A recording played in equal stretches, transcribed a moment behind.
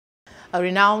A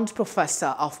renowned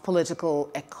professor of political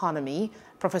economy,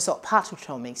 Professor Pat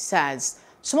Utomi, says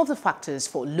some of the factors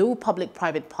for low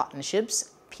public-private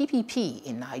partnerships, PPP,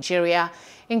 in Nigeria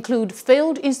include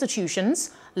failed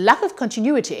institutions, lack of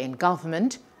continuity in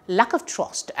government, lack of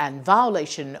trust, and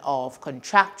violation of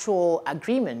contractual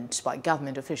agreements by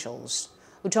government officials.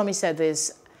 Utomi said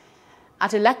this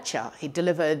at a lecture he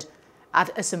delivered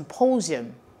at a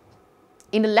symposium.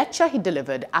 In a lecture he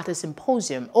delivered at a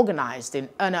symposium organized in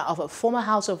honor of a former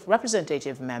House of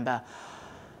Representative member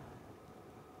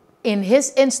in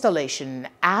his installation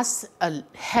as a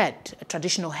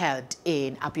traditional head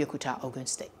in Abeokuta, Ogun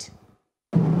State.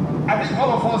 I think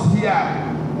all of us here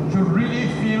should really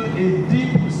feel a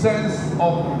deep sense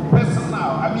of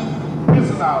personal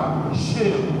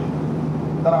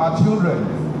shame that our children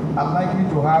are likely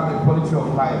to have a quality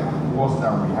of life worse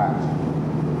than we had.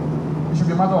 It should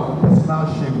be a matter of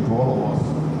personal shame to all of us.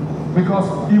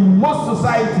 Because in most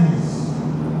societies,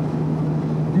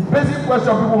 the basic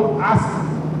question people ask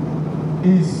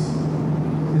is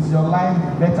your life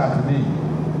better today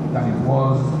than it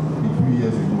was a few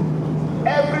years ago?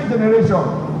 Every generation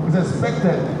is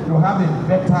expected to have a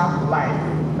better life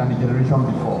than the generation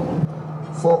before.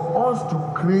 For us to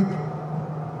create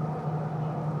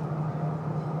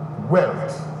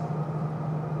wealth,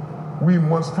 we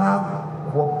must have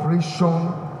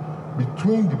cooperation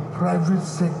between the private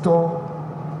sector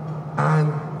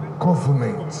and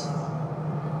government.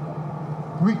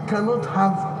 We cannot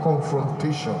have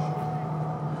confrontation.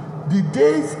 The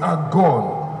days are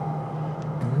gone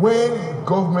when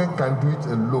government can do it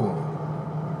alone.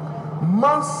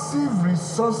 Massive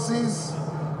resources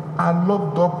are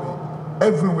locked up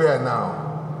everywhere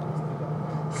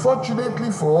now. Fortunately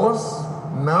for us,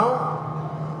 now,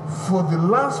 for the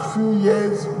last few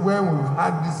years when we've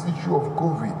had this issue of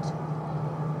COVID,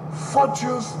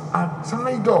 fortunes are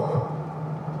tied up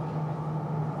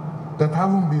that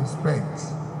haven't been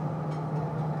spent.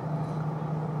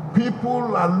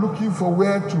 People are looking for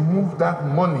where to move that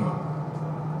money.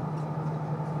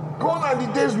 Gone are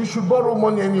the days we should borrow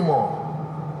money anymore.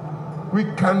 We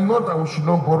cannot and we should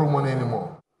not borrow money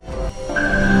anymore.